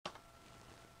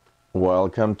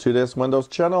Welcome to this Windows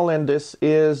channel, and this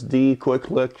is the quick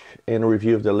look and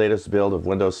review of the latest build of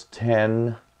Windows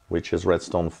 10, which is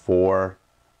Redstone 4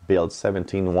 build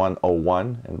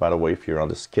 17.101. And by the way, if you're on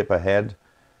the skip ahead,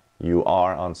 you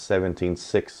are on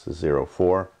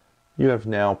 17.604. You have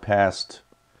now passed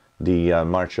the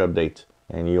March update,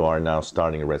 and you are now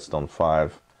starting Redstone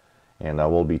 5. And I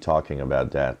will be talking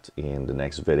about that in the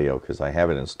next video because I have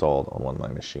it installed on one of my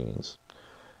machines.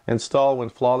 Install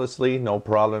went flawlessly, no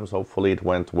problems. Hopefully it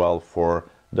went well for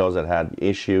those that had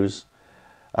issues.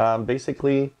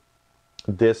 Basically,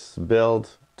 this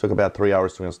build took about 3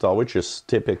 hours to install, which is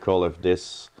typical of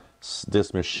this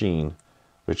machine,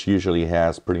 which usually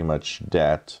has pretty much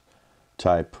that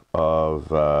type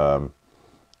of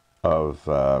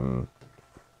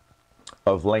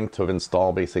length of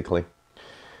install, basically.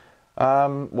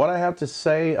 What I have to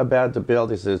say about the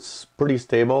build is it's pretty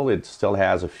stable. It still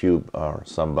has a few or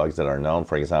some bugs that are known.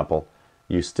 For example,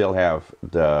 you still have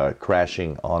the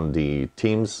crashing on the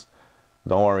teams.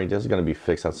 Don't worry, this is going to be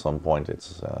fixed at some point.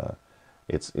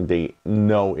 They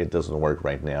know it doesn't work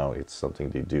right now. It's something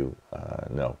they do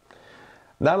know.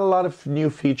 Not a lot of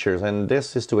new features, and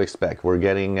this is to expect. We're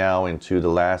getting now into the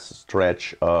last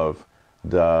stretch of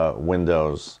the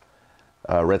Windows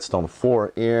Redstone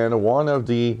 4, and one of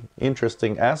the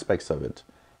interesting aspects of it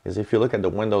is if you look at the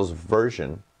Windows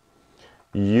version,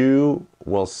 you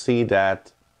will see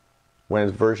that when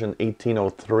it's version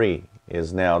 18.03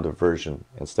 is now the version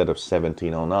instead of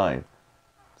 17.09.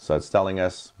 So it's telling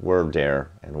us we're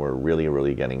there, and we're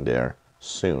really getting there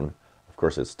soon. Of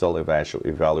course, it's still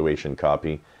evaluation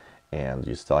copy, and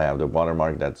you still have the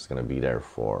watermark that's going to be there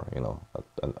for,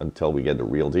 until we get the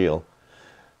real deal.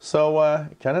 So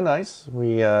kind of nice.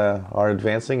 We are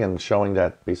advancing and showing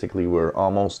that basically we're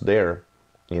almost there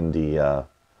in the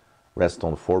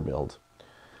Redstone 4 build.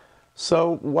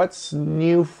 So what's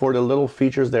new for the little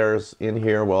features there's in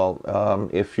here? Well,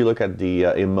 if you look at the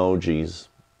emojis,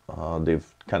 they've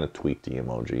kind of tweaked the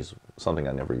emojis, something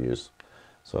I never use.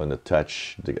 So in the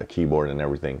touch, the keyboard and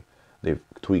everything, they've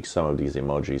tweaked some of these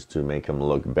emojis to make them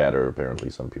look better. Apparently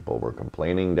some people were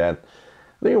complaining that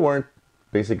they weren't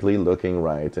basically looking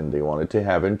right, and they wanted to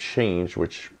have them changed,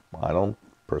 which I don't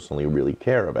personally really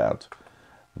care about.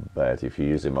 But if you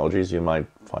use emojis, you might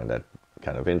find that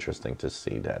kind of interesting to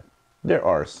see that there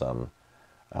are some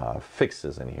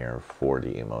fixes in here for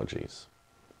the emojis.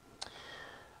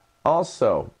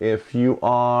 Also, if you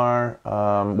are,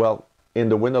 in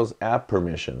the Windows app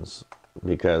permissions,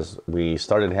 because we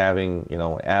started having,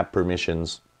 app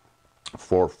permissions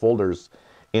for folders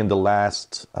in the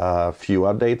last few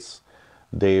updates.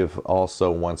 They've also,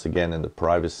 once again, in the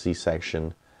privacy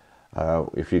section,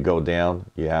 if you go down,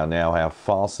 you now have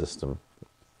file system.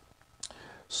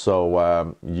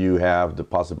 So you have the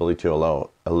possibility to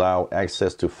allow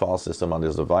access to file system on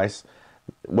this device.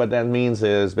 What that means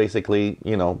is basically,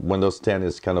 Windows 10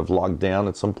 is kind of locked down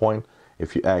at some point.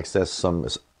 If you access some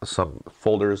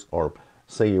folders, or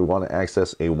say you want to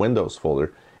access a Windows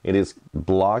folder, it is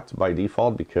blocked by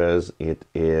default because it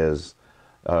is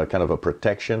kind of a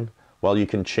protection. Well, you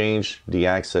can change the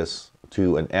access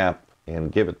to an app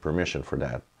and give it permission for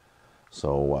that.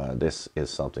 So this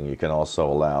is something. You can also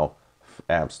allow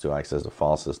apps to access the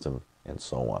file system and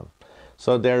so on.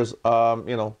 So there's, a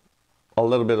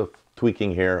little bit of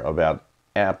tweaking here about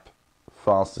app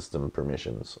file system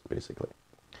permissions, basically.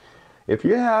 If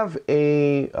you have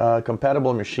a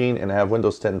compatible machine and have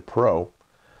Windows 10 Pro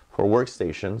for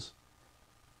workstations,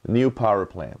 new power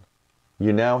plan,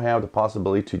 you now have the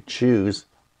possibility to choose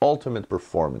ultimate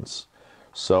performance.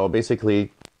 So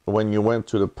basically, when you went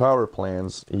to the power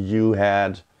plans, you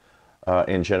had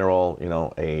in general,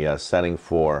 a setting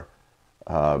for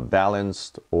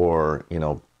balanced or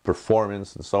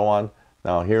performance and so on.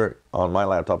 Now here on my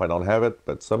laptop I don't have it,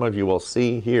 but some of you will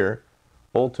see here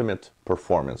ultimate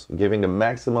performance, giving the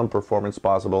maximum performance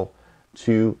possible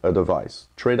to a device.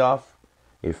 Trade-off,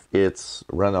 if it's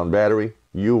run on battery,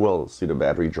 you will see the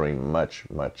battery drain much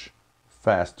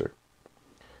faster.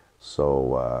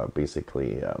 So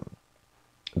basically,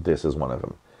 this is one of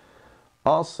them.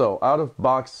 Also,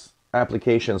 out-of-box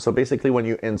applications. So basically, when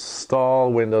you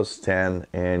install Windows 10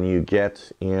 and you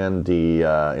get in the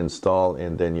install,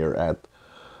 and then you're at,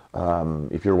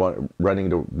 if you're running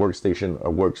the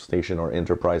workstation or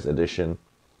enterprise edition,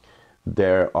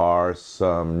 there are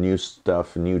some new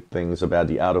stuff, new things about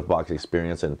the out-of-box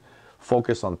experience, and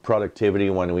focus on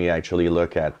productivity when we actually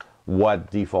look at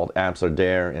what default apps are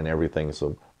there and everything.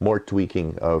 So more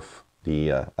tweaking of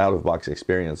the out-of-box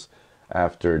experience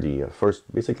after the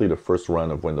basically the first run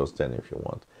of Windows 10, if you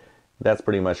want. That's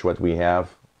pretty much what we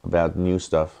have about new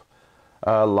stuff.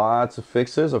 Lots of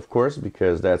fixes, of course,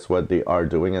 because that's what they are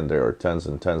doing, and there are tons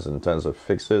and tons and tons of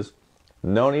fixes.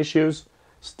 Known issues,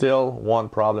 still one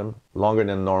problem, longer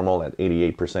than normal at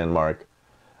 88% mark.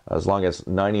 As long as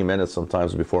 90 minutes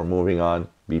sometimes before moving on,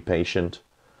 be patient.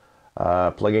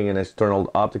 Plugging an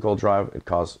external optical drive, it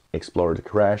causes Explorer to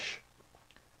crash.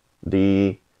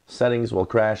 The settings will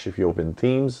crash if you open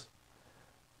themes.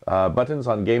 Buttons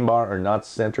on game bar are not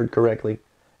centered correctly,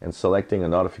 and selecting a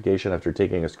notification after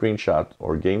taking a screenshot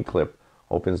or game clip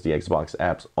opens the Xbox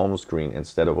app's home screen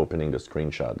instead of opening the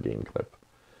screenshot game clip.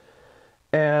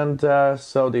 And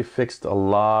so they fixed a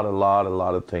lot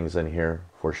of things in here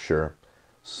for sure.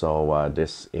 So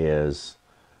this is,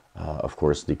 of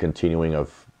course, the continuing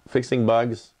of fixing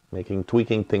bugs,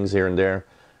 tweaking things here and there.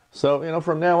 So, you know,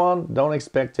 from now on, don't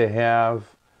expect to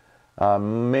have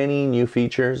many new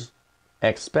features.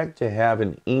 Expect to have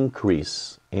an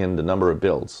increase in the number of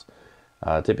builds.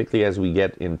 Typically, as we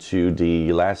get into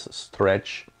the last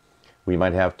stretch, we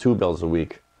might have 2 builds a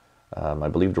week. I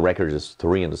believe the record is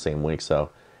 3 in the same week. So,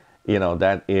 you know,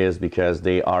 that is because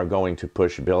they are going to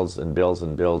push builds and builds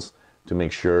and builds to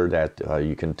make sure that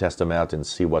you can test them out and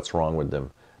see what's wrong with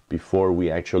them before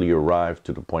we actually arrive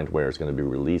to the point where it's going to be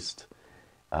released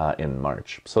in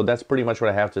March. So that's pretty much what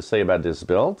I have to say about this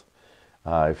build.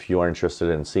 If you are interested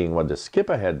in seeing what the skip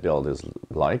ahead build is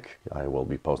like, I will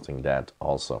be posting that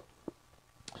also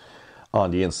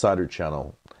on the Insider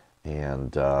channel,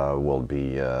 and we'll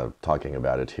be talking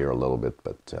about it here a little bit,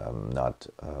 but not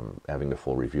having the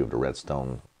full review of the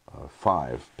Redstone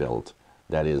 5 build.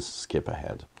 That is skip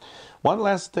ahead. One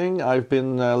last thing, I've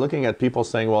been looking at people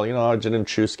saying, well, you know, I didn't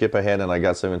choose skip ahead and I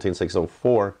got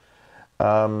 17604.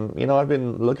 You know, I've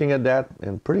been looking at that,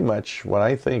 and pretty much what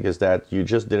I think is that you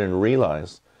just didn't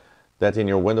realize that in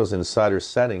your Windows Insider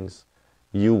settings,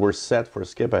 you were set for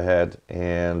skip ahead,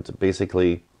 and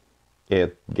basically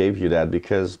it gave you that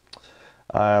because,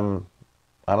 I don't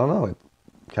know, it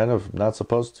kind of not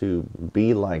supposed to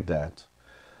be like that.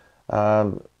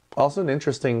 Also, an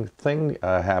interesting thing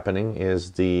happening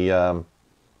is the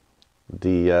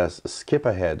skip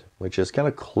ahead, which is kind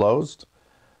of closed.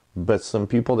 But some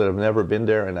people that have never been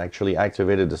there and actually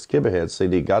activated the skip ahead say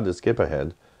they got the skip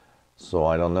ahead. So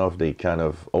I don't know if they kind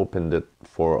of opened it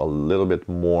for a little bit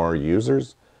more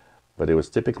users, but it was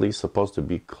typically supposed to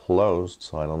be closed.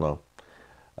 So I don't know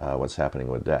what's happening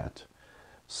with that.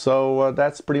 So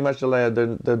that's pretty much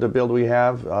the build we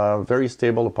have. Very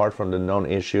stable apart from the known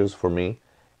issues for me.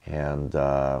 And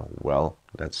well,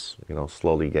 that's, you know,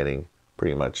 slowly getting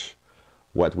pretty much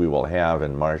what we will have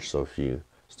in March. So if you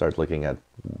start looking at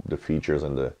the features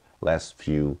and the last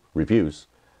few reviews,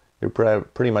 you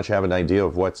pretty much have an idea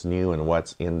of what's new and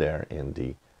what's in there in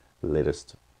the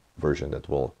latest version that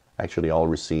we'll actually all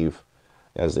receive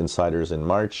as insiders in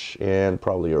March and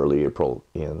probably early April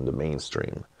in the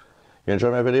mainstream. If you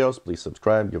enjoy my videos, please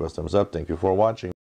subscribe, give us a thumbs up. Thank you for watching.